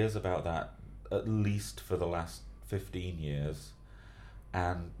ideas about that at least for the last 15 years,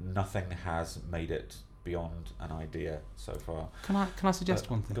 and nothing has made it beyond an idea so far. Can I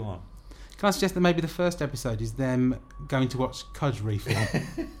suggest one thing? Go on. Can I suggest that maybe the first episode is them going to watch Cud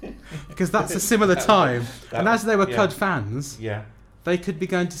refilm? Because that's a similar time. And as they were Cud fans, they could be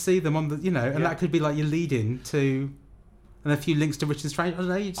going to see them on the, and that could be like your lead-in to, and a few links to Rich and Strange. I don't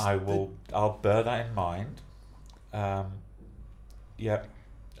know. I'll bear that in mind. yeah.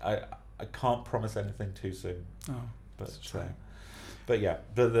 I can't promise anything too soon. Oh, but yeah,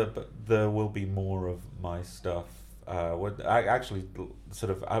 there will be more of my stuff. I actually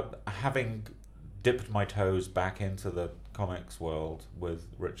sort of having dipped my toes back into the comics world with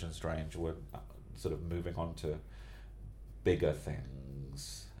Rich and Strange, we're sort of moving on to bigger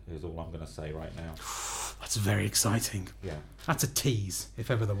things. Is all I'm going to say right now. That's very exciting. Yeah, that's a tease, if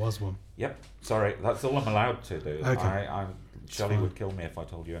ever there was one. Yep. Sorry, that's all I'm allowed to do. Okay. Shelley would kill me if I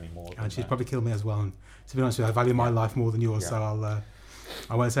told you any more. And she'd probably kill me as well. And to be honest with you, I value my life more than yours, so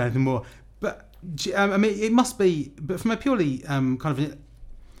I won't say anything more. But I mean, it must be. But from a purely kind of,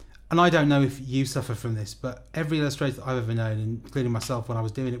 and I don't know if you suffer from this, but every illustrator that I've ever known, including myself when I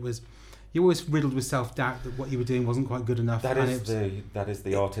was doing it, was you're always riddled with self-doubt that what you were doing wasn't quite good enough. That is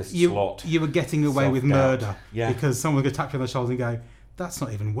the artist's slot. You were getting away with murder because someone could tap you on the shoulder and go, "That's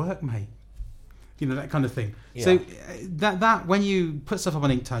not even work, mate." You know, that kind of thing. Yeah. So that when you put stuff up on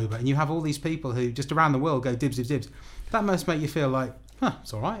Inktober and you have all these people who just around the world go dibs, dibs, dibs, that must make you feel like,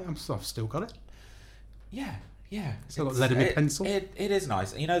 it's all right. I've still got it. Yeah. Still got lead in my pencil. It is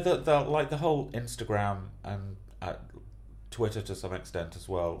nice. You know, the whole Instagram and Twitter to some extent as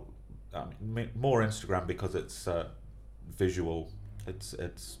well. More Instagram because it's visual. It's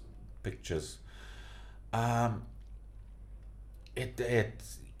pictures.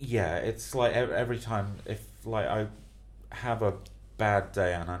 It's like every time if like I have a bad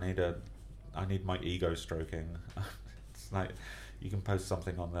day and I need my ego stroking, it's like you can post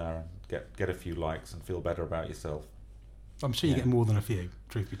something on there and get a few likes and feel better about yourself. I'm sure you get more than a few,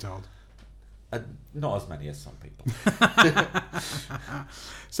 truth be told. Not as many as some people.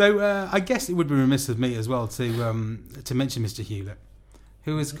 So I guess it would be remiss of me as well to mention Mr. Hewlett,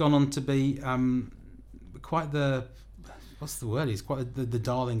 who has gone on to be quite the... What's the word? He's quite the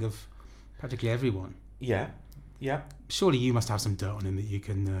darling of practically everyone. Yeah. Surely you must have some dirt on him that you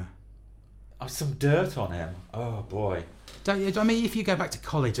can... some dirt on him? Oh, boy. Don't you? I mean, if you go back to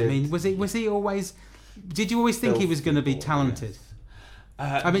college, was he always... Did you always think he was going to be talented? Yes.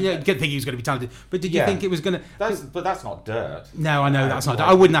 I mean, you didn't think he was going to be talented, but did you think it was going to... But that's not dirt. No, I know that's not dirt.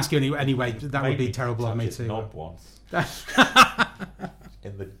 I wouldn't ask you anyway. That would be terrible of me too. Knob once.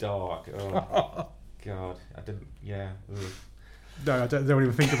 In the dark. Oh. God, I didn't. Yeah. Ugh. No, I don't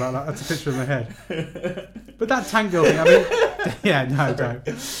even think about that. That's a picture in my head. But that Tank Girl thing, I mean, don't.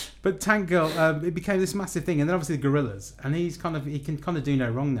 But Tank Girl, it became this massive thing, and then obviously the Gorillas, and he can kind of do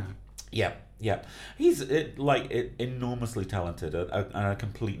no wrong now. Yeah. He's enormously talented and a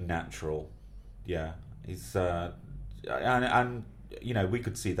complete natural. Yeah, he's and you know, we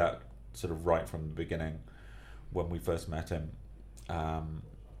could see that sort of right from the beginning when we first met him.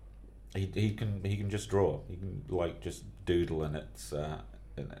 He can just draw. He can like just doodle, and it's a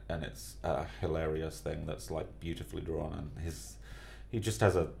hilarious thing that's like beautifully drawn. And he just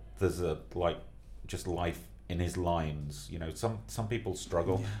has there's like just life in his lines. You know, some people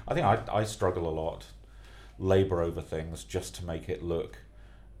struggle. Yeah. I think I struggle a lot, labour over things just to make it look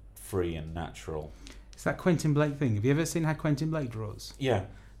free and natural. It's that Quentin Blake thing. Have you ever seen how Quentin Blake draws? Yeah.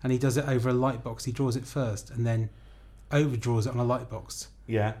 And he does it over a light box. He draws it first and then overdraws it on a light box.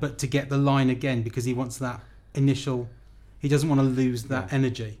 Yeah. But to get the line again, because he wants that initial... He doesn't want to lose that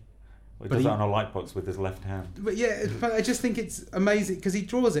energy. Well, he does that on a light box with his left hand. But yeah, but I just think it's amazing, because he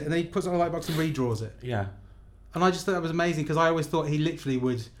draws it and then he puts it on a light box and redraws it. Yeah. And I just thought that was amazing, because I always thought he literally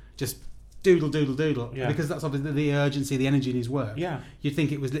would just doodle. Yeah. Because that's obviously the urgency, the energy in his work. Yeah. You'd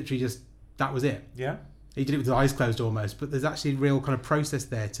think it was literally just, that was it. Yeah. He did it with his eyes closed almost, but there's actually a real kind of process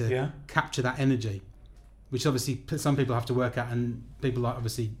there to capture that energy, which obviously some people have to work at, and people like,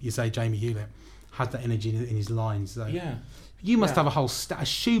 obviously, you say Jamie Hewlett had that energy in his lines. So yeah. You must have a whole a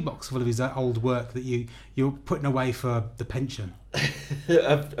shoebox full of his old work that you're putting away for the pension.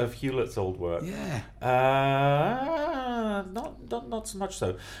 of Hewlett's old work. Yeah. Not so much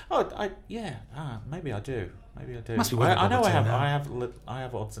so. Maybe I do. Must be I know I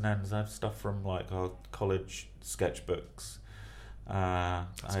have odds and ends. I have stuff from like our college sketchbooks. I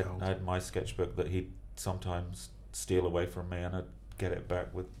had my sketchbook that he'd sometimes steal away from me, and I'd get it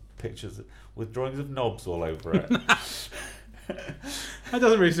back with pictures with drawings of knobs all over it. That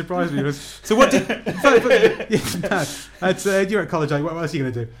doesn't really surprise me. So what did you're at college? What else are you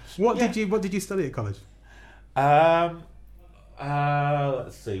going to do? What did you study at college?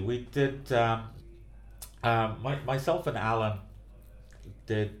 Let's see. We did. Myself and Alan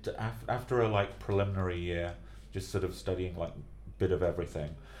did after a like preliminary year, just sort of studying like a bit of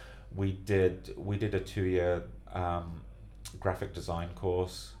everything. We did a 2-year graphic design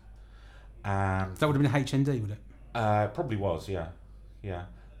course, and that would have been HND, would it? Probably was, yeah.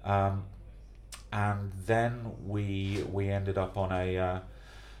 and then we ended up on a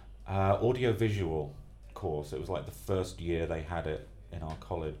audio-visual course. It was like the first year they had it in our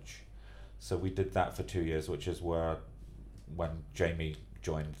college. So we did that for 2 years, which is where when Jamie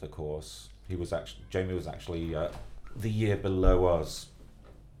joined the course. Jamie was actually the year below us.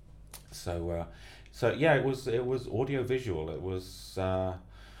 So yeah, it was audio-visual. It was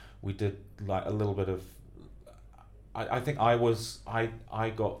we did like a little bit of. I think I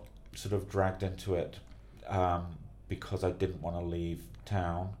got sort of dragged into it because I didn't want to leave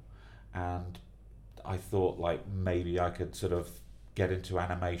town, and I thought like maybe I could sort of get into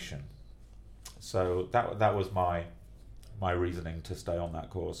animation. So that was my reasoning to stay on that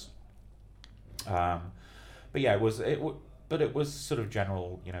course. But yeah, it was sort of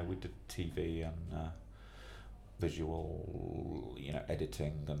general. You know, we did TV and visual,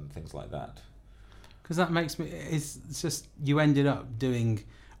 editing and things like that. Because that makes me. It's just you ended up doing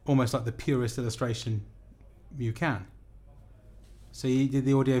almost like the purest illustration you can. So you did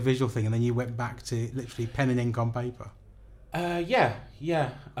the audio-visual thing, and then you went back to literally pen and ink on paper. Yeah.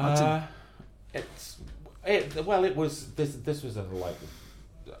 It was this was in like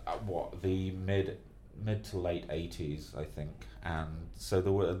the mid to late 80s, I think, and so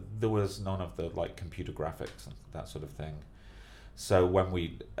there was none of the like computer graphics and that sort of thing. So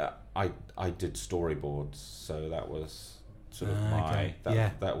when I did storyboards, so that was sort of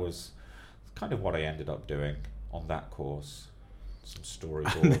that was kind of what I ended up doing on that course. Some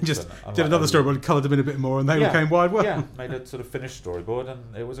storyboards. And then just did another storyboard, coloured them in a bit more, and they became wide world. Yeah, made a sort of finished storyboard,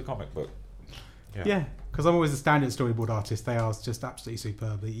 and it was a comic book. Yeah, because I'm always a standard storyboard artist. They are just absolutely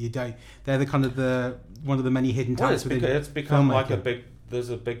superb. They're the kind of one of the many hidden talents within it's become filmmaking. like there's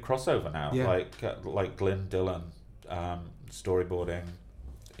a big crossover now. Yeah. Like Glyn Dillon, storyboarding.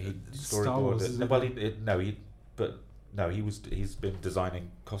 He storyboarded. He's been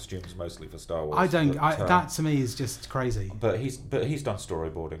designing costumes mostly for Star Wars. That to me is just crazy. But he's done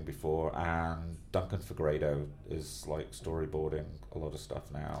storyboarding before, and Duncan Fegredo is like storyboarding a lot of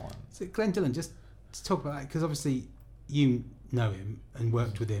stuff now. So Glenn Dillon, just to talk about that, because obviously you know him and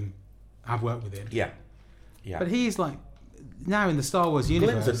worked with him, have worked with him. Yeah. But he's like now in the Star Wars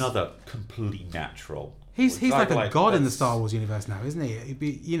universe. Glenn's another completely natural. He's like a god in the Star Wars universe now, isn't he? He'd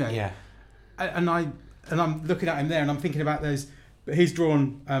be, Yeah. And I'm looking at him there, and I'm thinking about those. But he's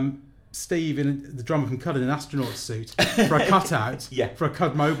drawn Steve, the drummer from Cud, in an astronaut suit for a cutout for a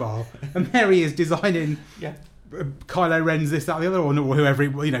Cud mobile, and there he is designing Kylo Ren's this, that, the other, or whoever.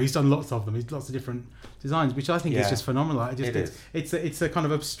 He's done lots of them. He's lots of different designs, which I think is just phenomenal. It's a kind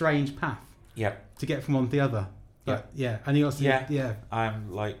of a strange path. Yeah. To get from one to the other. But, and he also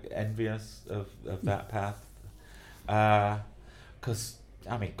I'm like envious of that path, because.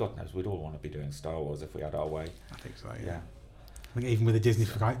 I mean, God knows, we'd all want to be doing Star Wars if we had our way. I think so, yeah. I think even with the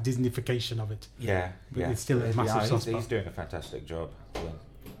Disneyfication of it. Yeah. It's still a massive soft spot. He's doing a fantastic job.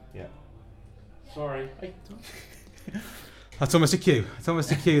 Yeah. Sorry. That's almost a cue.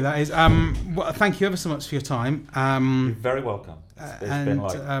 That is. Thank you ever so much for your time. You're very welcome. It's been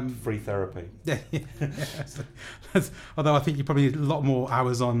like free therapy. Yeah. Although I think you probably need a lot more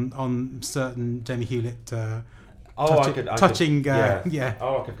hours on certain Jamie Hewlett touching.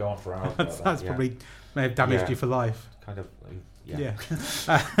 Oh, I could go on for hours. That's probably may have damaged you for life. Kind of. Yeah.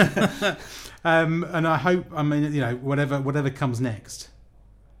 And I hope. I mean, whatever comes next,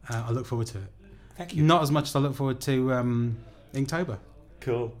 I look forward to it. Thank you. Not as much as I look forward to Inktober.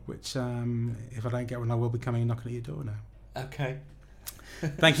 Cool. Which, if I don't get one, I will be coming and knocking at your door now. Okay.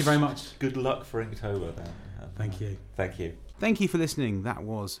 Thank you very much. Good luck for Inktober then. Thank you. Thank you. Thank you for listening. That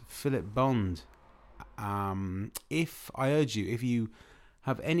was Philip Bond. If you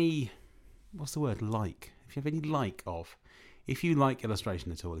have any, if you like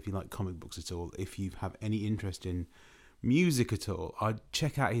illustration at all, if you like comic books at all, if you have any interest in music at all, I'd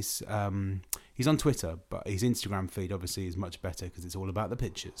check out his, he's on Twitter, but his Instagram feed obviously is much better because it's all about the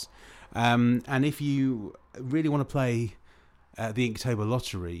pictures. And if you really want to play the Inktober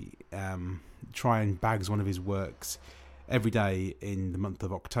lottery, try and bags one of his works every day in the month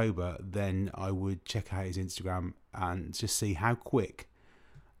of October, then I would check out his Instagram and just see how quick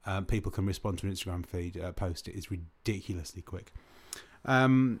people can respond to an Instagram feed post. It is ridiculously quick.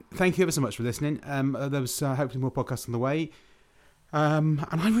 Thank you ever so much for listening. There was hopefully more podcasts on the way, and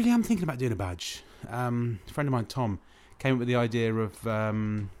I really am thinking about doing a badge. A friend of mine, Tom, came up with the idea of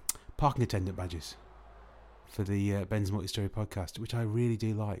parking attendant badges for the Ben's Multi-Story podcast, which I really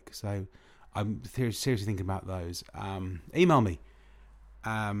do like. So I'm seriously thinking about those. Email me,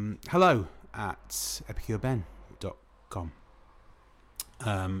 hello@epicureben.com,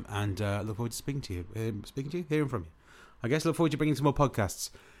 and look forward to speaking to you, hearing from you. I guess look forward to bringing some more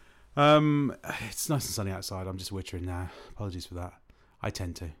podcasts. It's nice and sunny outside. I'm just wittering now. Apologies for that. I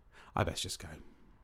tend to. I best just go.